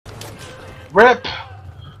Rip!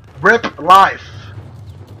 Rip life!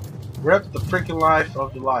 Rip the freaking life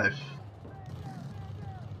of the life.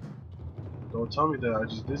 Don't tell me that I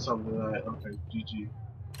just did something that okay, GG.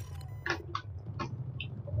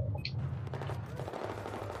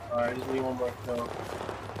 Alright, just need one more kill.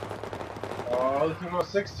 Oh, this is my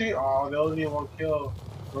 16? Oh, they only need one kill.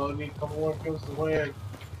 They only need a couple more kills to win.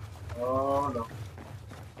 Oh no.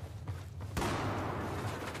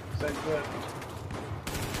 This ain't good.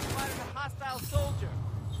 A hostile soldier.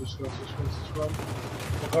 Switch gun.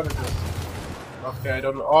 What gun is this? Okay, I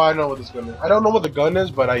don't know. Oh, I know what this gun is. I don't know what the gun is,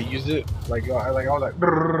 but I use it. Like, I was like,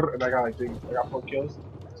 brrr, and I got like, I got 4 kills.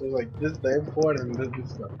 So it's like this, the M4, and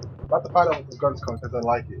this gun. I'm about to find out what the gun's called because I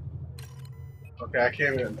like it. Okay, I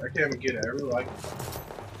can't even get it. I really like it.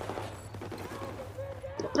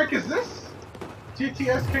 What the frick is this?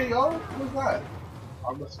 TTSKO? What's that?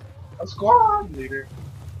 I'm a squad leader.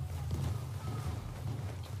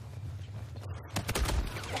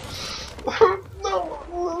 No,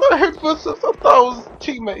 I thought it was a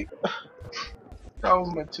teammate. That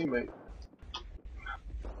was my teammate.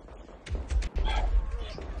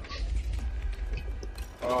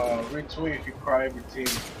 Retweet if you cry every team.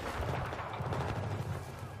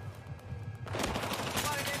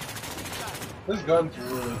 This gun's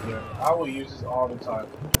really good. I will use this all the time.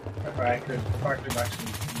 If I could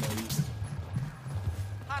actually, use it.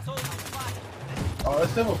 Oh,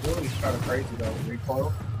 this civil ability is kind of crazy though.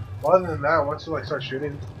 Recoil. But other than that, once you like start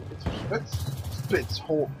shooting, it spits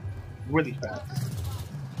whole really fast.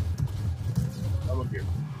 I'm gonna get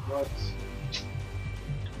what?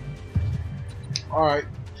 Alright.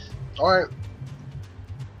 Alright.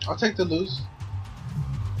 I'll take the lose.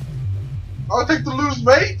 I'll take the lose,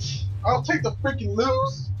 mate! I'll take the freaking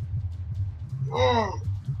lose!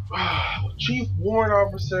 Chief Warrant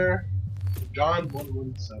Officer John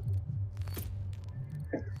 117.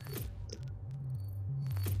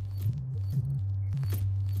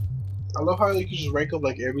 I love how you can just rank up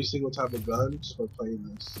like every single type of gun just by playing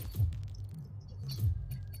this.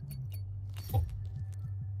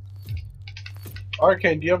 Alright,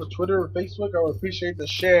 Ken, do you have a Twitter or Facebook? I would appreciate the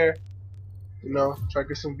share. You know, try to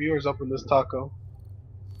get some viewers up in this taco.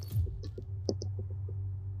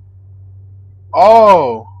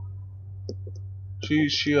 Oh!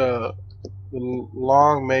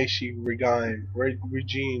 Long may she regain,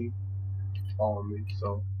 Regine follow me,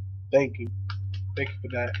 so thank you. Thank you for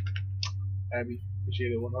that, Abby.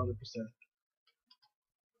 Appreciate it 100%.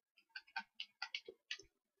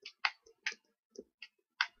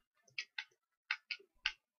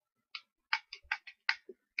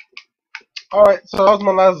 Alright, so that was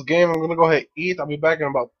my last game. I'm gonna go ahead and eat. I'll be back in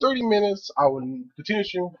about 30 minutes. I will continue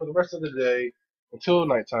streaming for the rest of the day until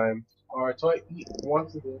nighttime. Alright, so I eat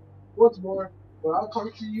once more. But I'll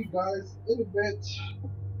talk to you guys in a bit.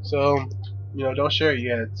 So, you know, don't share it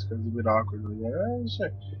yet because it's a bit awkward.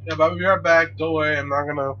 Yeah, but I'll be right back. Don't worry, I'm not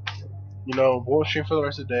gonna, you know, won't stream for the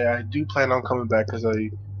rest of the day. I do plan on coming back because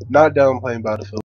I'm not done playing Battlefield.